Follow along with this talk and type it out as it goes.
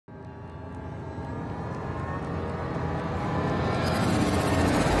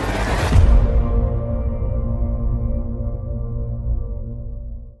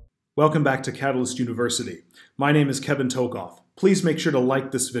Welcome back to Catalyst University. My name is Kevin Tokoph. Please make sure to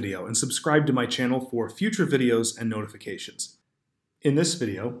like this video and subscribe to my channel for future videos and notifications. In this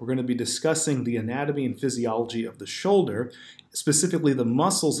video, we're going to be discussing the anatomy and physiology of the shoulder, specifically the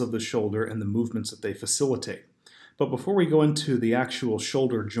muscles of the shoulder and the movements that they facilitate. But before we go into the actual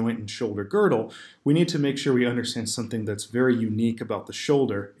shoulder joint and shoulder girdle, we need to make sure we understand something that's very unique about the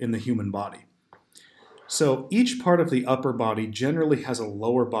shoulder in the human body. So each part of the upper body generally has a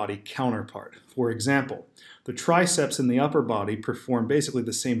lower body counterpart. For example, the triceps in the upper body perform basically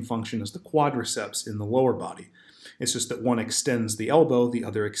the same function as the quadriceps in the lower body. It's just that one extends the elbow, the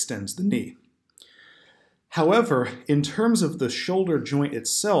other extends the knee. However, in terms of the shoulder joint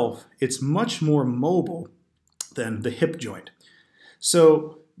itself, it's much more mobile than the hip joint.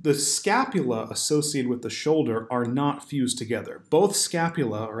 So the scapula associated with the shoulder are not fused together. Both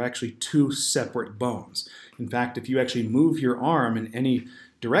scapula are actually two separate bones. In fact, if you actually move your arm in any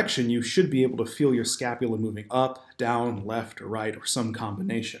direction, you should be able to feel your scapula moving up, down, left, or right, or some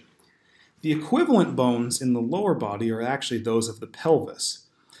combination. The equivalent bones in the lower body are actually those of the pelvis.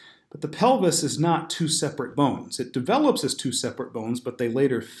 But the pelvis is not two separate bones. It develops as two separate bones, but they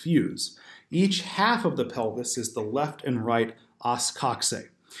later fuse. Each half of the pelvis is the left and right os coxae.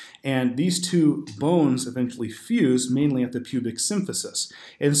 And these two bones eventually fuse mainly at the pubic symphysis.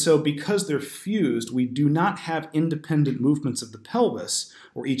 And so because they're fused, we do not have independent movements of the pelvis,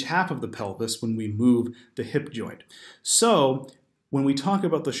 or each half of the pelvis, when we move the hip joint. So when we talk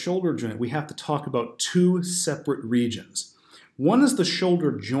about the shoulder joint, we have to talk about two separate regions. One is the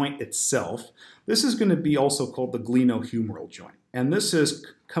shoulder joint itself. This is going to be also called the glenohumeral joint. And this is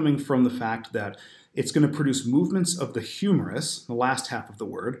coming from the fact that it's going to produce movements of the humerus, the last half of the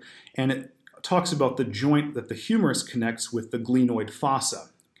word, and it talks about the joint that the humerus connects with the glenoid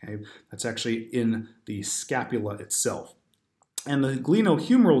fossa. Okay? That's actually in the scapula itself. And the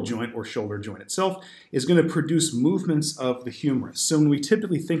glenohumeral joint, or shoulder joint itself, is going to produce movements of the humerus. So when we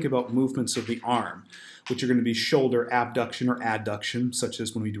typically think about movements of the arm, which are going to be shoulder abduction or adduction, such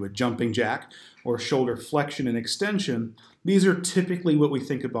as when we do a jumping jack, or shoulder flexion and extension, these are typically what we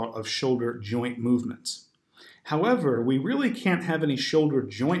think about of shoulder joint movements. However, we really can't have any shoulder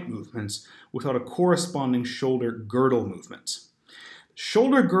joint movements without a corresponding shoulder girdle movements.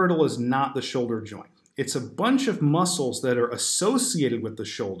 Shoulder girdle is not the shoulder joint. It's a bunch of muscles that are associated with the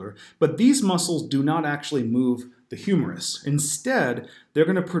shoulder, but these muscles do not actually move the humerus. Instead, they're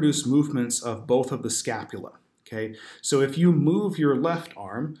going to produce movements of both of the scapula. Okay? So if you move your left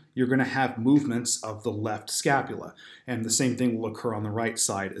arm, you're going to have movements of the left scapula, and the same thing will occur on the right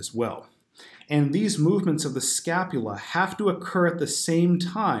side as well. And these movements of the scapula have to occur at the same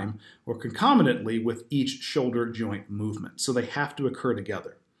time or concomitantly with each shoulder joint movement. So they have to occur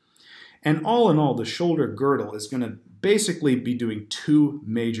together. And all in all, the shoulder girdle is going to basically be doing two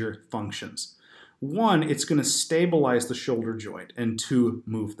major functions. One, it's going to stabilize the shoulder joint, and two,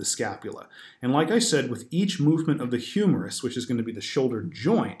 move the scapula. And like I said, with each movement of the humerus, which is going to be the shoulder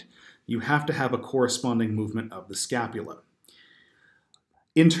joint, you have to have a corresponding movement of the scapula.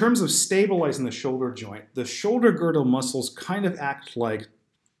 In terms of stabilizing the shoulder joint, the shoulder girdle muscles kind of act like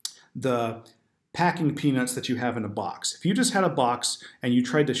the packing peanuts that you have in a box. If you just had a box and you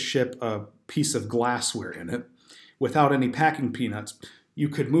tried to ship a piece of glassware in it without any packing peanuts, you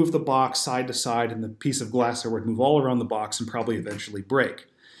could move the box side to side and the piece of glassware would move all around the box and probably eventually break.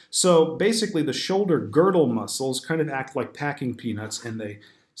 So basically the shoulder girdle muscles kind of act like packing peanuts, and they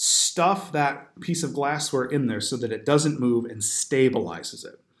stuff that piece of glassware in there so that it doesn't move and stabilizes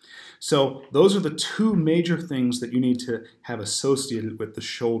it. So those are the two major things that you need to have associated with the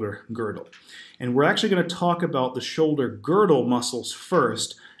shoulder girdle. And we're actually going to talk about the shoulder girdle muscles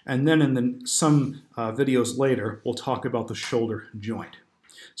first, and then in some videos later, we'll talk about the shoulder joint.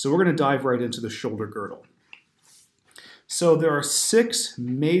 So we're going to dive right into the shoulder girdle. So there are 6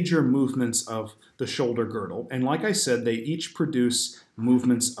 major movements of the shoulder girdle, and like I said, they each produce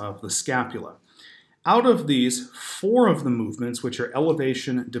movements of the scapula. Out of these, 4 of the movements, which are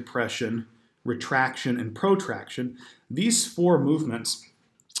elevation, depression, retraction, and protraction, these 4 movements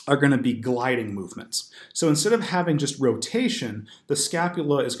are going to be gliding movements. So instead of having just rotation, the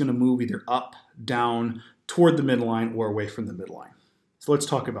scapula is going to move either up, down, toward the midline, or away from the midline. So let's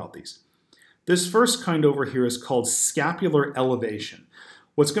talk about these. This first kind over here is called scapular elevation.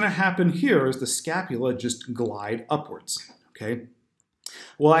 What's going to happen here is the scapula just glide upwards. Okay?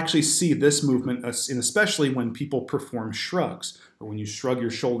 We'll actually see this movement, especially when people perform shrugs, or when you shrug your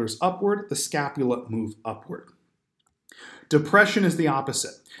shoulders upward, the scapula move upward. Depression is the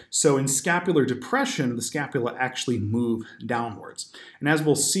opposite. So in scapular depression, the scapula actually move downwards. And as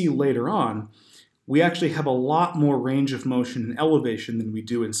we'll see later on, we actually have a lot more range of motion and elevation than we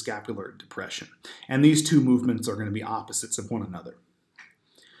do in scapular depression. And these two movements are going to be opposites of one another.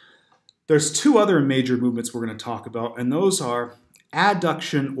 There's two other major movements we're going to talk about, and those are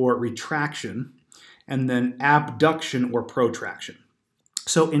adduction or retraction, and then abduction or protraction.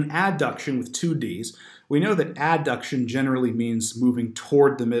 So in adduction with two Ds, we know that adduction generally means moving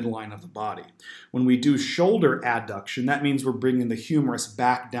toward the midline of the body. When we do shoulder adduction, that means we're bringing the humerus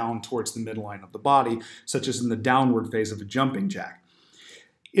back down towards the midline of the body, such as in the downward phase of a jumping jack.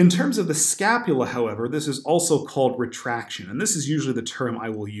 In terms of the scapula, however, this is also called retraction, and this is usually the term I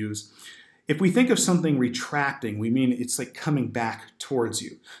will use. If we think of something retracting, we mean it's like coming back towards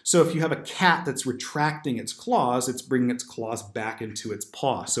you. So if you have a cat that's retracting its claws, it's bringing its claws back into its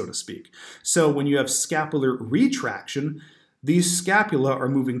paw, so to speak. So when you have scapular retraction, these scapula are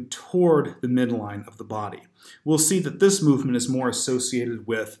moving toward the midline of the body. We'll see that this movement is more associated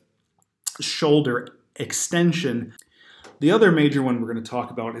with shoulder extension. The other major one we're going to talk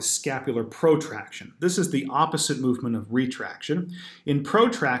about is scapular protraction. This is the opposite movement of retraction. In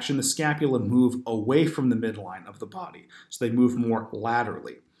protraction, the scapula move away from the midline of the body, so they move more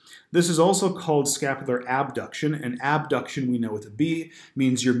laterally. This is also called scapular abduction, and abduction, we know with a B,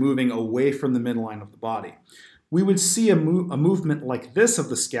 means you're moving away from the midline of the body. We would see a movement like this of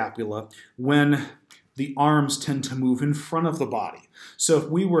the scapula when the arms tend to move in front of the body. So if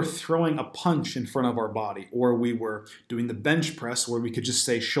we were throwing a punch in front of our body, or we were doing the bench press, where we could just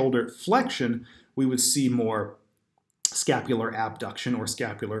say shoulder flexion, we would see more scapular abduction or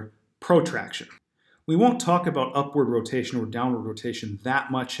scapular protraction. We won't talk about upward rotation or downward rotation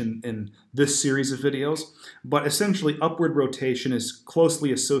that much in this series of videos, but essentially upward rotation is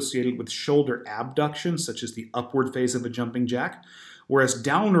closely associated with shoulder abduction, such as the upward phase of a jumping jack, whereas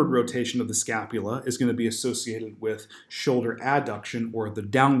downward rotation of the scapula is going to be associated with shoulder adduction, or the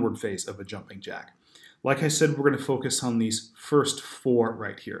downward phase of a jumping jack. Like I said, we're going to focus on these first four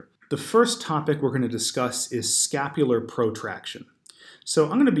right here. The first topic we're going to discuss is scapular protraction. So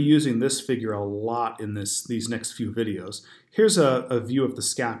I'm going to be using this figure a lot in these next few videos. Here's a view of the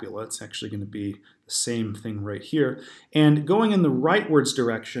scapula. It's actually going to be the same thing right here. And going in the rightwards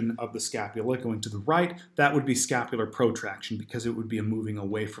direction of the scapula, going to the right, that would be scapular protraction, because it would be a moving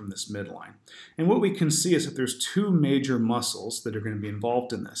away from this midline. And what we can see is that there's two major muscles that are going to be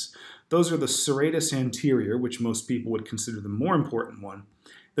involved in this. Those are the serratus anterior, which most people would consider the more important one,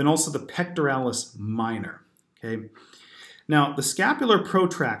 then also the pectoralis minor. Okay. Now, the scapular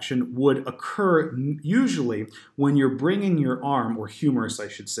protraction would occur usually when you're bringing your arm, or humerus I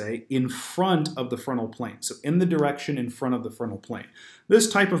should say, in front of the frontal plane. So in the direction in front of the frontal plane.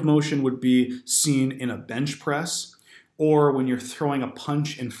 This type of motion would be seen in a bench press, or when you're throwing a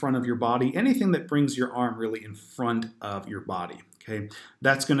punch in front of your body, anything that brings your arm really in front of your body. Okay,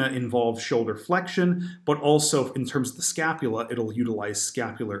 that's going to involve shoulder flexion, but also in terms of the scapula, it'll utilize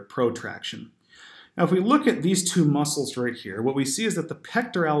scapular protraction. Now, if we look at these two muscles right here, what we see is that the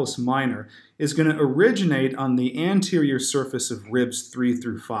pectoralis minor is going to originate on the anterior surface of ribs 3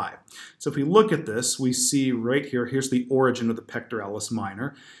 through 5. So if we look at this, we see right here, here's the origin of the pectoralis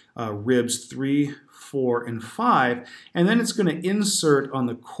minor, ribs 3, 4, and 5, and then it's going to insert on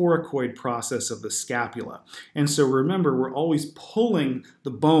the coracoid process of the scapula. And so remember, we're always pulling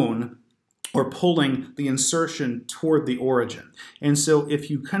the bone, or pulling the insertion toward the origin. And so if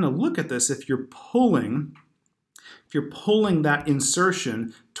you kind of look at this, if you're pulling that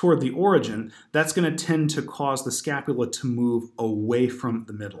insertion toward the origin, that's going to tend to cause the scapula to move away from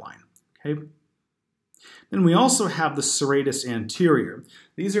the midline. Okay? Then we also have the serratus anterior.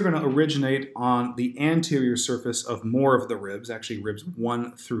 These are going to originate on the anterior surface of more of the ribs, actually ribs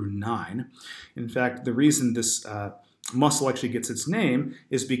 1 through 9. In fact, the reason this muscle actually gets its name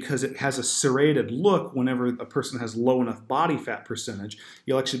is because it has a serrated look. Whenever a person has low enough body fat percentage,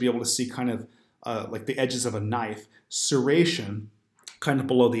 you'll actually be able to see kind of like the edges of a knife, serration kind of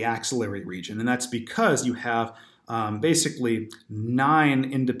below the axillary region. And that's because you have basically 9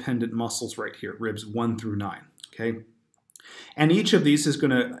 independent muscles right here, ribs 1 through 9. Okay? And each of these is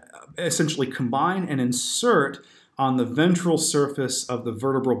going to essentially combine and insert on the ventral surface of the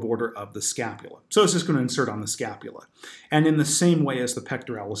vertebral border of the scapula. So it's just going to insert on the scapula. And in the same way as the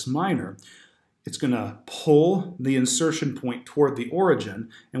pectoralis minor, it's going to pull the insertion point toward the origin,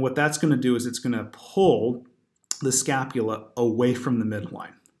 and what that's going to do is it's going to pull the scapula away from the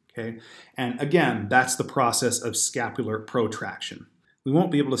midline. Okay? And again, that's the process of scapular protraction. We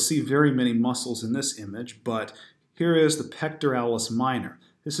won't be able to see very many muscles in this image, but here is the pectoralis minor.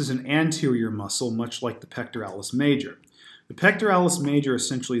 This is an anterior muscle, much like the pectoralis major. The pectoralis major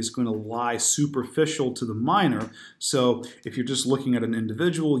essentially is going to lie superficial to the minor, so if you're just looking at an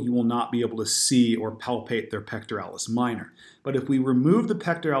individual, you will not be able to see or palpate their pectoralis minor. But if we remove the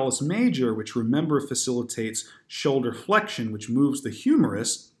pectoralis major, which remember facilitates shoulder flexion, which moves the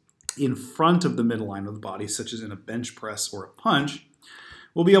humerus in front of the midline of the body, such as in a bench press or a punch,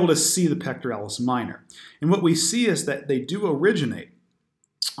 we'll be able to see the pectoralis minor. And what we see is that they do originate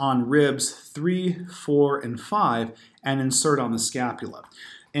on ribs 3, 4, and 5 and insert on the scapula.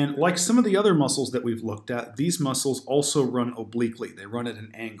 And like some of the other muscles that we've looked at, these muscles also run obliquely. They run at an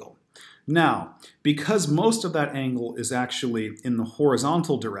angle. Now, because most of that angle is actually in the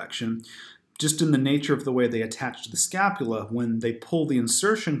horizontal direction, just in the nature of the way they attach to the scapula, when they pull the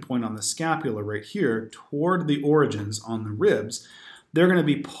insertion point on the scapula right here toward the origins on the ribs, they're going to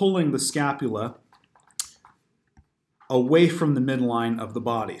be pulling the scapula away from the midline of the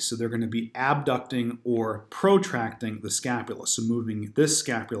body. So they're going to be abducting or protracting the scapula. So moving this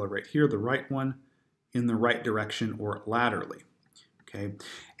scapula right here, the right one, in the right direction or laterally. Okay?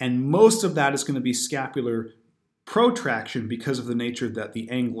 And most of that is going to be scapular protraction because of the nature that the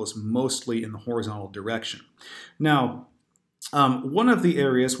angle is mostly in the horizontal direction. Now, one of the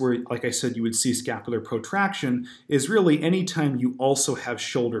areas where, like I said, you would see scapular protraction is really anytime you also have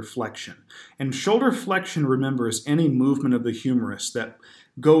shoulder flexion. And shoulder flexion, remember, is any movement of the humerus that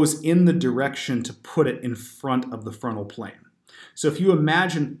goes in the direction to put it in front of the frontal plane. So if you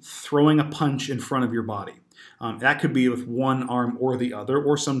imagine throwing a punch in front of your body, that could be with one arm or the other,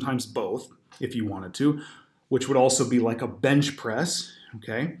 or sometimes both, if you wanted to, which would also be like a bench press,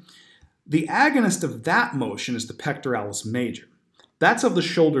 okay? The agonist of that motion is the pectoralis major. That's of the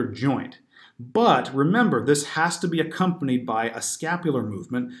shoulder joint. But remember, this has to be accompanied by a scapular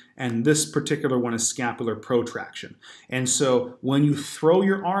movement, and this particular one is scapular protraction. And so when you throw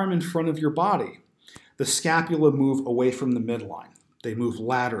your arm in front of your body, the scapula move away from the midline. They move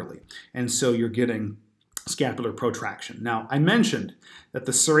laterally. And so you're getting scapular protraction. Now, I mentioned that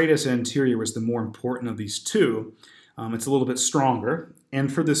the serratus anterior is the more important of these two. It's a little bit stronger.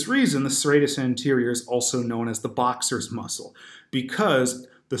 And for this reason, the serratus anterior is also known as the boxer's muscle, because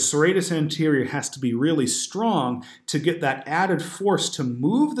the serratus anterior has to be really strong to get that added force to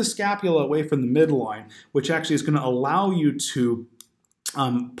move the scapula away from the midline, which actually is going to allow you to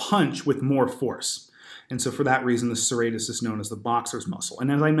punch with more force. And so for that reason, the serratus is known as the boxer's muscle.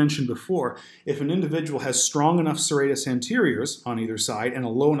 And as I mentioned before, if an individual has strong enough serratus anteriors on either side and a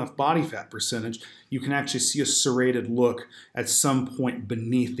low enough body fat percentage, you can actually see a serrated look at some point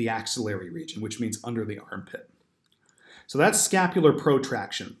beneath the axillary region, which means under the armpit. So that's scapular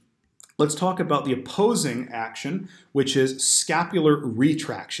protraction. Let's talk about the opposing action, which is scapular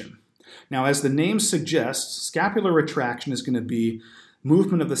retraction. Now, as the name suggests, scapular retraction is going to be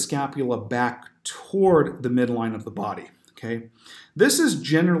movement of the scapula back toward the midline of the body. Okay? This is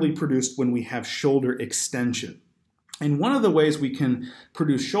generally produced when we have shoulder extension. And one of the ways we can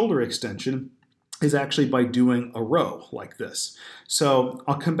produce shoulder extension is actually by doing a row like this. So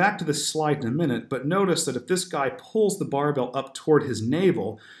I'll come back to this slide in a minute, but notice that if this guy pulls the barbell up toward his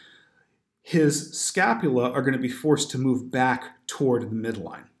navel, his scapula are going to be forced to move back toward the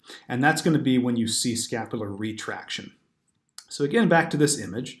midline. And that's going to be when you see scapular retraction. So again, back to this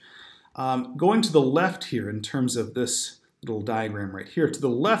image. Going to the left here in terms of this little diagram right here, to the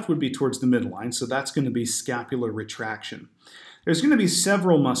left would be towards the midline, so that's going to be scapular retraction. There's going to be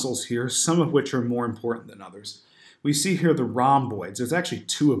several muscles here, some of which are more important than others. We see here the rhomboids. There's actually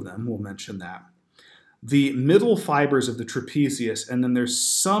two of them, we'll mention that. The middle fibers of the trapezius, and then there's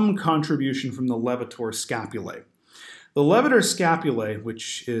some contribution from the levator scapulae. The levator scapulae,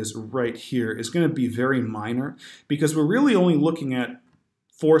 which is right here, is going to be very minor because we're really only looking at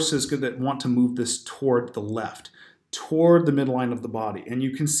forces that want to move this toward the left, toward the midline of the body. And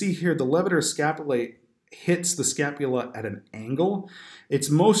you can see here the levator scapulae hits the scapula at an angle. It's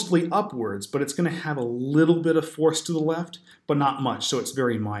mostly upwards, but it's going to have a little bit of force to the left, but not much, so it's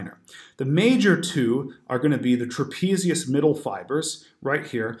very minor. The major two are going to be the trapezius middle fibers, right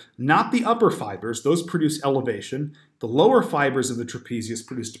here, not the upper fibers. Those produce elevation. The lower fibers of the trapezius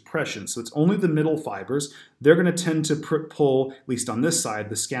produce depression, so it's only the middle fibers. They're going to tend to pull, at least on this side,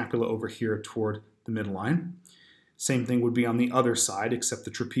 the scapula over here toward the midline. Same thing would be on the other side, except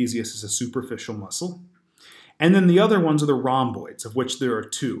the trapezius is a superficial muscle. And then the other ones are the rhomboids, of which there are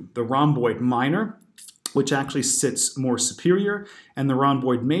two. The rhomboid minor, which actually sits more superior, and the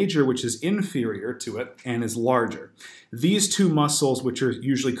rhomboid major, which is inferior to it and is larger. These two muscles, which are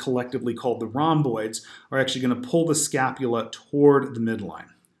usually collectively called the rhomboids, are actually going to pull the scapula toward the midline.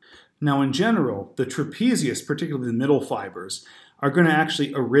 Now, in general, the trapezius, particularly the middle fibers, are going to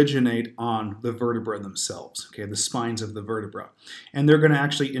actually originate on the vertebra themselves, okay, the spines of the vertebra. And they're going to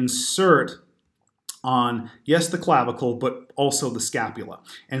actually insert on, yes, the clavicle, but also the scapula.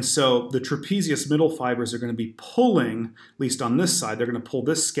 And so the trapezius middle fibers are going to be pulling, at least on this side, they're going to pull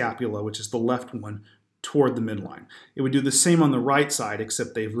this scapula, which is the left one, toward the midline. It would do the same on the right side,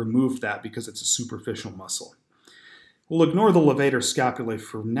 except they've removed that because it's a superficial muscle. We'll ignore the levator scapulae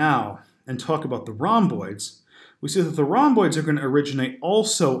for now and talk about the rhomboids. We see that the rhomboids are going to originate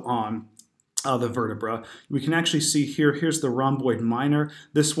also on the vertebra. We can actually see here, here's the rhomboid minor.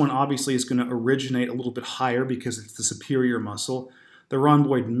 This one obviously is going to originate a little bit higher because it's the superior muscle. The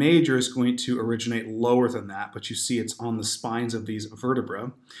rhomboid major is going to originate lower than that, but you see it's on the spines of these vertebrae.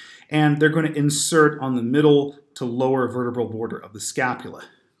 And they're going to insert on the middle to lower vertebral border of the scapula.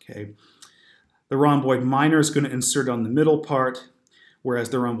 Okay. The rhomboid minor is going to insert on the middle part,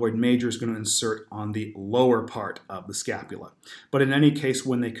 whereas the rhomboid major is going to insert on the lower part of the scapula. But in any case,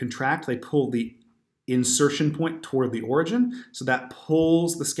 when they contract, they pull the insertion point toward the origin, so that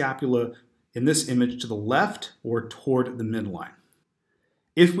pulls the scapula in this image to the left or toward the midline.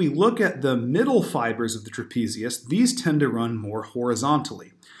 If we look at the middle fibers of the trapezius, these tend to run more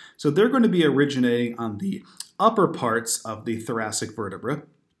horizontally. So they're going to be originating on the upper parts of the thoracic vertebra,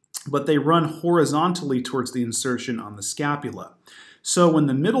 but they run horizontally towards the insertion on the scapula. So when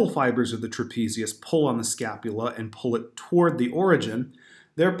the middle fibers of the trapezius pull on the scapula and pull it toward the origin,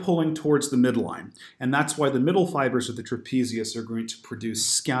 they're pulling towards the midline. And that's why the middle fibers of the trapezius are going to produce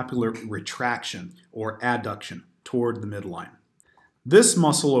scapular retraction or adduction toward the midline. This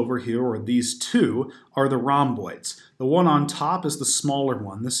muscle over here, or these two, are the rhomboids. The one on top is the smaller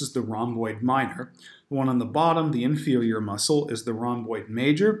one. This is the rhomboid minor. The one on the bottom, the inferior muscle, is the rhomboid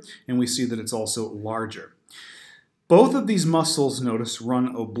major, and we see that it's also larger. Both of these muscles, notice,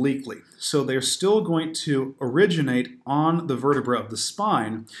 run obliquely, so they're still going to originate on the vertebra of the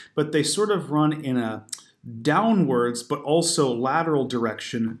spine, but they sort of run in a downwards but also lateral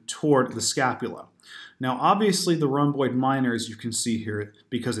direction toward the scapula. Now obviously the rhomboid minor, as you can see here,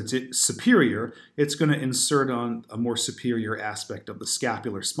 because it's superior, it's going to insert on a more superior aspect of the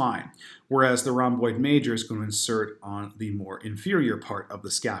scapular spine, whereas the rhomboid major is going to insert on the more inferior part of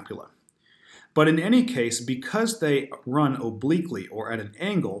the scapula. But in any case, because they run obliquely or at an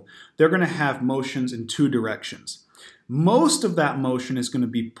angle, they're going to have motions in two directions. Most of that motion is going to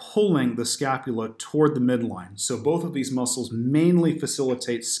be pulling the scapula toward the midline. So both of these muscles mainly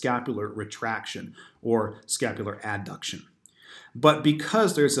facilitate scapular retraction or scapular adduction. But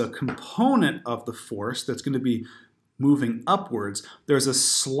because there's a component of the force that's going to be moving upwards, there's a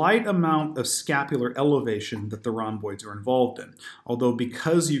slight amount of scapular elevation that the rhomboids are involved in. Although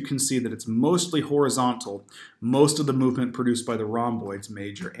because you can see that it's mostly horizontal, most of the movement produced by the rhomboids,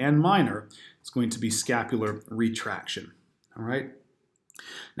 major and minor, is going to be scapular retraction. All right?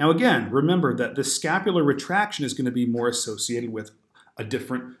 Now again, remember that the scapular retraction is going to be more associated with a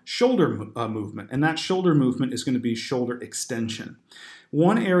different shoulder movement, and that shoulder movement is going to be shoulder extension.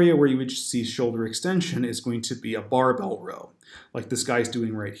 One area where you would see shoulder extension is going to be a barbell row, like this guy's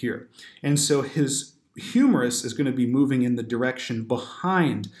doing right here. And so his humerus is going to be moving in the direction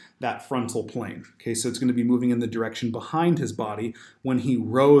behind that frontal plane. Okay, so it's going to be moving in the direction behind his body when he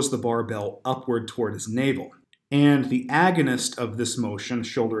rows the barbell upward toward his navel. And the agonist of this motion,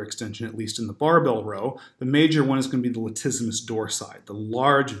 shoulder extension, at least in the barbell row, the major one is going to be the latissimus dorsi, the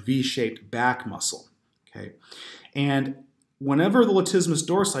large V-shaped back muscle. Okay, and whenever the latissimus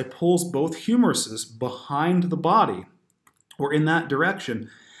dorsi pulls both humeruses behind the body, or in that direction,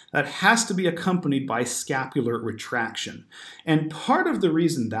 that has to be accompanied by scapular retraction. And part of the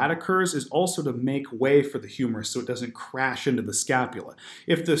reason that occurs is also to make way for the humerus so it doesn't crash into the scapula.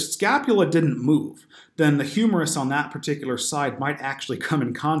 If the scapula didn't move, then the humerus on that particular side might actually come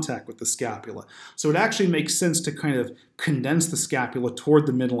in contact with the scapula. So it actually makes sense to kind of condense the scapula toward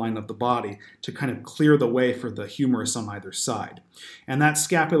the midline of the body to kind of clear the way for the humerus on either side. And that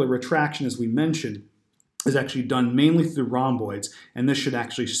scapular retraction, as we mentioned, is actually done mainly through rhomboids, and this should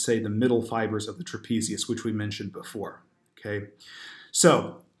actually say the middle fibers of the trapezius, which we mentioned before. Okay,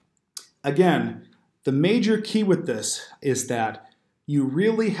 so again, the major key with this is that you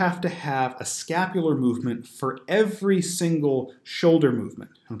really have to have a scapular movement for every single shoulder movement.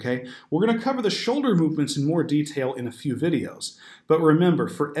 Okay, we're going to cover the shoulder movements in more detail in a few videos, but remember,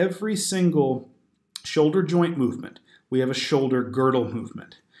 for every single shoulder joint movement, we have a shoulder girdle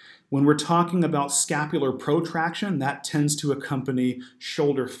movement. When we're talking about scapular protraction, that tends to accompany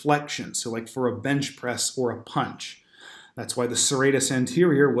shoulder flexion, so like for a bench press or a punch. That's why the serratus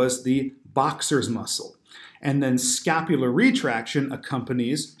anterior was the boxer's muscle. And then scapular retraction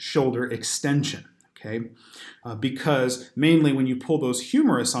accompanies shoulder extension. okay? Because mainly when you pull those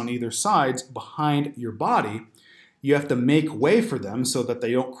humerus on either sides behind your body, you have to make way for them so that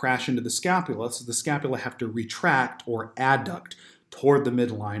they don't crash into the scapula, so the scapula have to retract or adduct toward the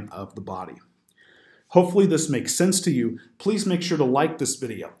midline of the body. Hopefully this makes sense to you. Please make sure to like this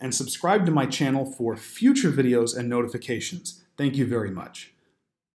video and subscribe to my channel for future videos and notifications. Thank you very much.